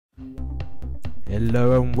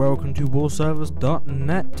Hello and welcome to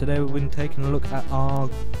warservers.net. Today we've been taking a look at our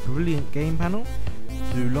brilliant game panel.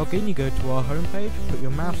 To log in, you go to our homepage, put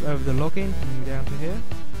your mouse over the login and down to here,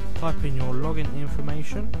 type in your login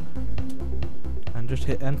information and just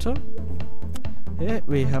hit enter. Here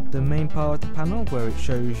we have the main part of the panel where it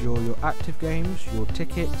shows your active games, your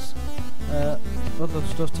tickets, other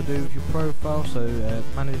stuff to do with your profile, so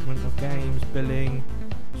management of games, billing,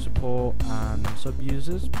 support and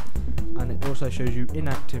sub-users, and it also shows you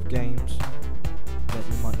inactive games that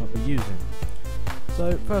you might not be using.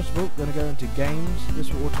 So first of all, we're going to go into games.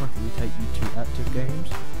 This will automatically take you to active games.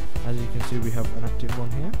 As you can see, we have an active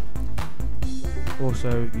one here.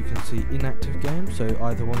 Also you can see inactive games, so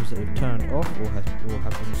either ones that have turned off or have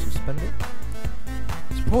been suspended.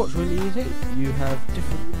 Support's really easy. You have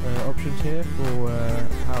different options here for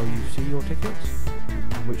how you see your tickets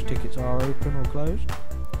and which tickets are open or closed.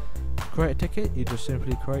 To create a ticket, you just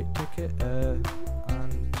simply create a ticket and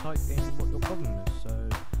type in what your problem is. So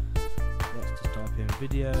let's just type in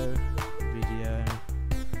video,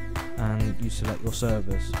 and you select your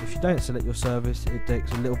service. If you don't select your service, it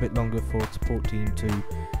takes a little bit longer for the support team to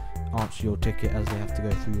answer your ticket, as they have to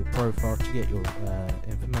go through your profile to get your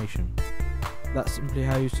information. That's simply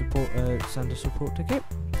how you send a support ticket.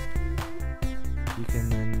 You can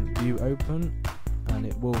then view open, and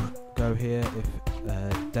it will go here if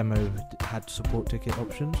demo had support ticket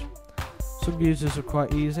options. Sub-users are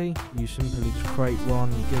quite easy. You simply just create one,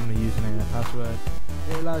 you give them a username and a password.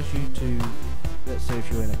 It allows you to, let's say if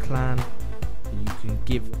you're in a clan, you can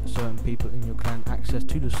give certain people in your clan access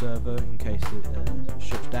to the server in case it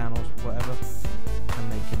shuts down or whatever,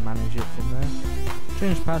 and they can manage it from there.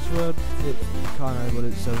 Change password, it's kind of what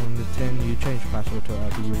it says on the tin. You change password to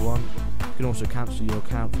whatever you want. You can also cancel your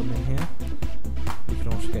account from in here. You can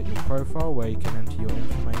also get your profile where you can enter your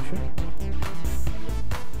information. And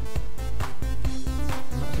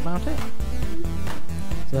that's about it.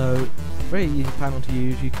 So, very easy panel to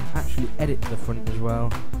use. You can actually edit the front as well.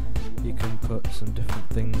 You can put some different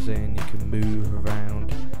things in. You can move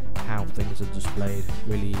around how things are displayed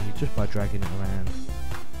really easy just by dragging it around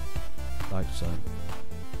like so.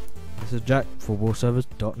 This is Jack for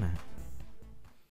warservers.net.